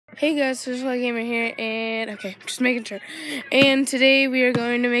Hey guys, this is Gamer here, and okay, just making sure. And today we are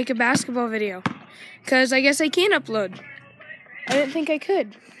going to make a basketball video, because I guess I can upload. I didn't think I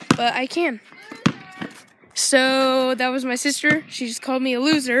could, but I can. So that was my sister. She just called me a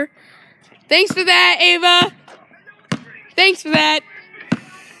loser. Thanks for that, Ava. Thanks for that.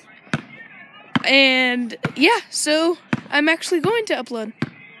 And yeah, so I'm actually going to upload.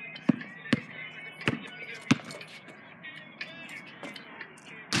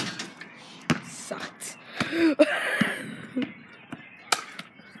 Sucked.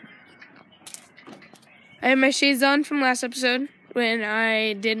 I had my shades on from last episode when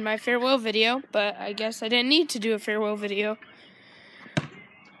I did my farewell video, but I guess I didn't need to do a farewell video.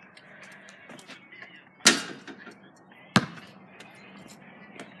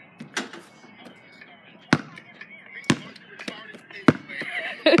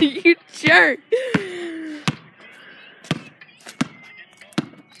 You jerk!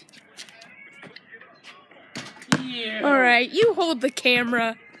 Yeah. Alright, you hold the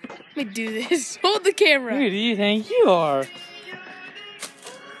camera. Let me do this. Hold the camera. Who do you think you are?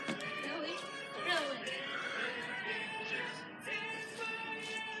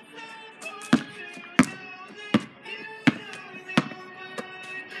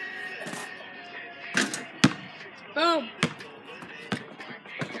 Boom.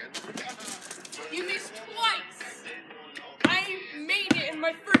 You missed twice. I made it in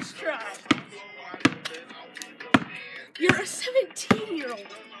my first try. You're a 17-year-old.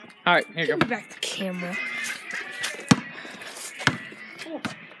 All right, here you Give go. me back the camera.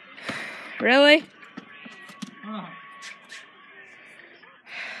 Really?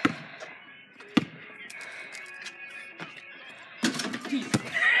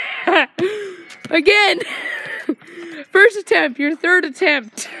 Again. First attempt, your third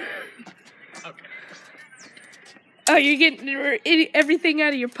attempt. Okay. Oh, you're getting everything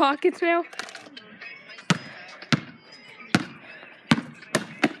out of your pockets now?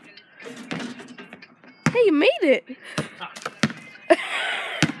 Hey, you made it.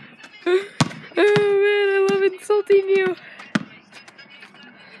 Oh man, I love insulting you.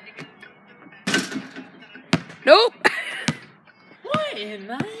 Nope. What in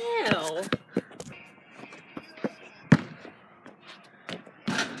the hell?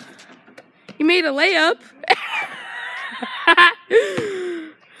 You made a layup.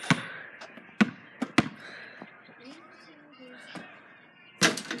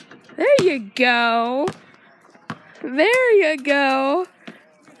 There you go. There you go.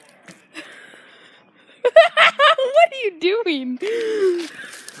 What are you doing?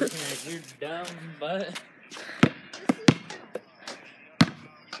 You dumb butt.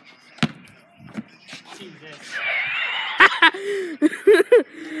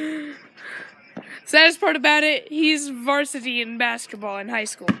 Saddest part about it, he's varsity in basketball in high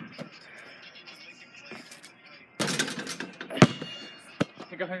school.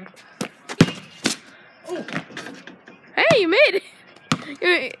 Here, go ahead. Oh. Hey, you made it.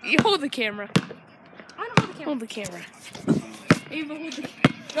 You hold the camera. I don't hold the camera. Hold the camera. Ava, hold the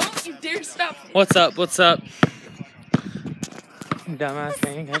camera. Don't you dare stop me. What's up? What's up? Dumbass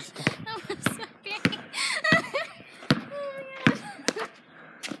thing.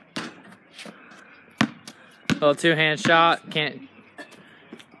 Little two-hand shot. Can't.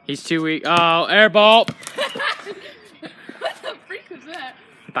 He's too weak. Oh, air ball. What the freak was that?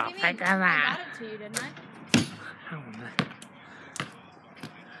 The freak was that? I got it to you, didn't I?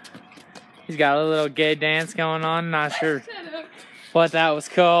 He's got a little gay dance going on. Not sure what that was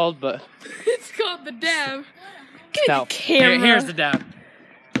called, but It's called the dab. Give me no. the camera. Here's the dab.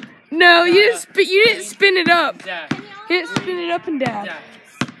 No, you didn't spin it up. Dab. You didn't spin it up and dab.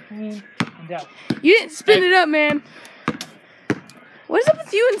 Dab. You didn't spin it up, man. What is up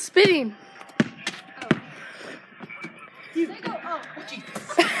with you and spitting? Ava.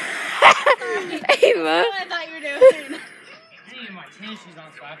 I thought you were doing. I need my tennis shoes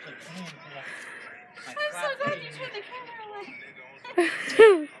on, so I actually can. I'm so glad you turned the camera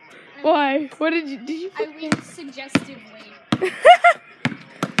away. Why? What did you I winked suggestively. What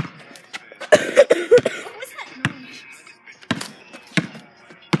was that noise?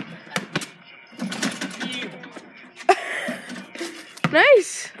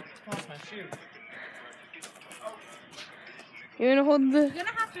 Nice. Lost my shoe. You wanna hold the You're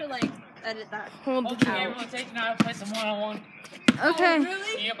gonna have to like edit that. hold the Okay, towel? everyone take it out. Play some one-on-one. Okay. Oh,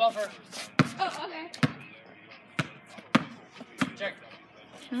 really? Yeah, buffer. Oh, okay. Check.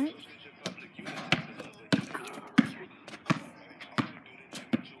 Alright.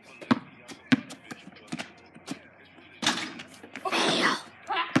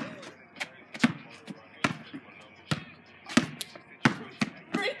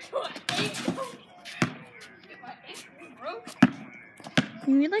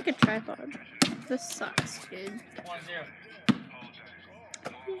 You need like a tripod. This sucks, dude. 1-0.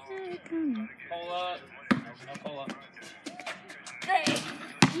 Pull up. No, pull up. Hey!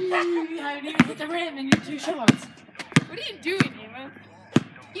 I didn't even hit the rim and you 2 shots. What are you doing, Eva?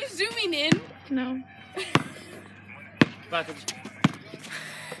 You zooming in? No.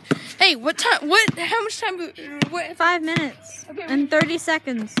 Hey, what time? What? How much time? What? 5 minutes. Okay, and 30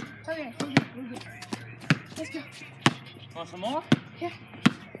 seconds. Okay, we're good. Let's go. Want some more? Yeah.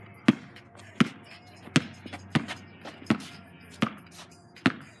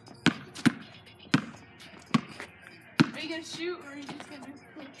 Are you gonna shoot or are you just gonna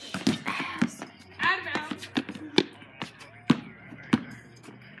pass? Out of bounds.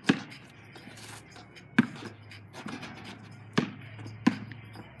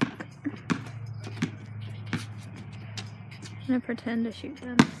 I'm gonna pretend to shoot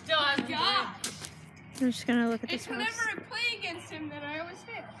them. Still has God. I'm just gonna look at this It's house. whenever I play against him that I always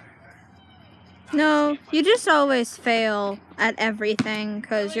fail. No, you just always fail at everything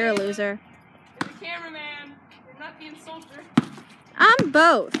because you're a loser. You're the cameraman. You're not the insulter. I'm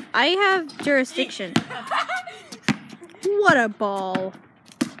both. I have jurisdiction. What a ball.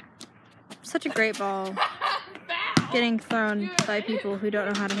 Such a great ball. Foul. Getting thrown by people who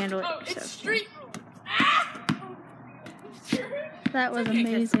don't know how to handle it. Oh, it's So, street. that was Can't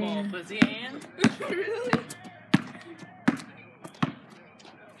catch the ball, amazing. pussy hand. Really?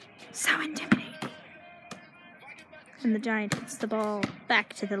 So intimidating. And the giant hits the ball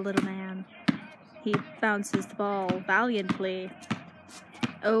back to the little man. He bounces the ball valiantly.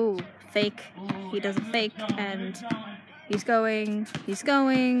 Oh, fake. He does a fake and he's going,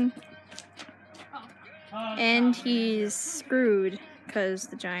 and he's screwed because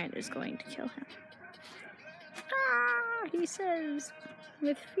the giant is going to kill him. Ah, he says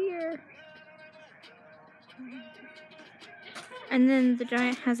with fear. And then the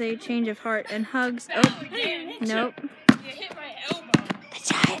giant has a change of heart and hugs. Oh, nope. You hit my elbow.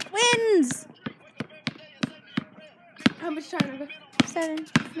 The giant wins! How much time have 7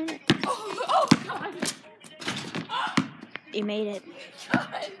 minutes. Oh God. You made it. God.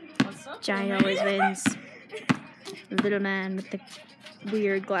 What's up? Giant always wins. The little man with the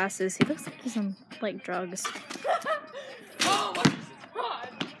weird glasses. He looks like he's on, like, drugs. Oh my God.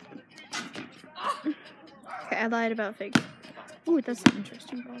 Okay, I lied about fake. Ooh, that's an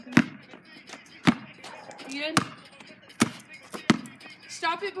interesting ball game. You good?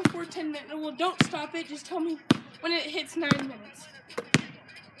 Stop it before 10 minutes. Well, don't stop it. Just tell me when it hits 9 minutes.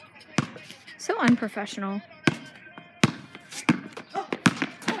 So unprofessional. Oh,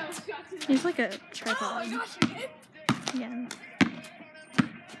 I almost got to that. He's like a Oh my tripod. gosh, you hit? Yeah.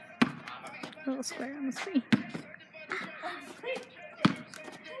 Little square on the screen.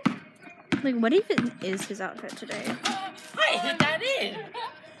 Like, what even is his outfit today? I hit that in.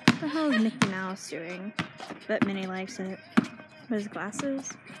 What the hell is Mickey Mouse doing? But Minnie likes it. But his glasses?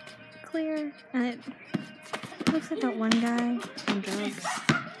 Clear. And it looks like that one guy on drugs.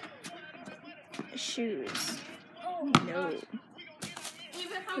 Shoes. Oh, No.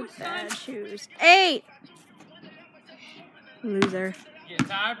 Even how much time? Bad shoes. 8! Loser. Get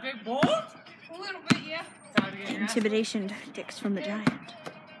tired, big boy? A little bit, yeah. Time to get your ass Intimidation tactics from the giant.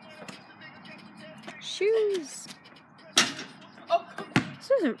 Shoes. Oh,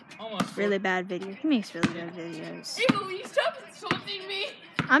 This is a almost really bad video. He makes really bad videos. Ew, will you stop insulting me?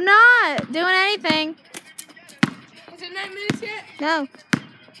 I'm not doing anything. Is it 9 minutes yet? No.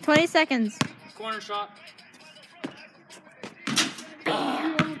 20 seconds. corner shot.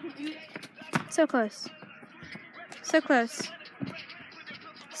 So close. So close.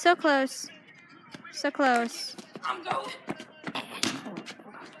 So close. So close. I'm going.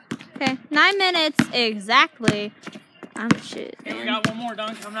 Okay, 9 minutes exactly. I'm the shit. Okay, we Man. got one more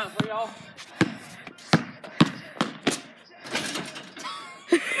dunk coming out for y'all.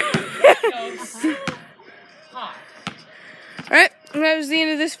 Hot. Alright, that was the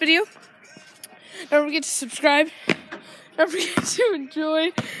end of this video. Don't forget to subscribe. Don't forget to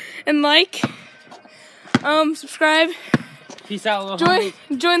enjoy and like. Subscribe. Peace out, little Join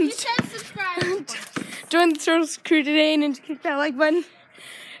homies. join the Turtles crew today and click that like button.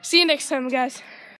 See you next time, guys.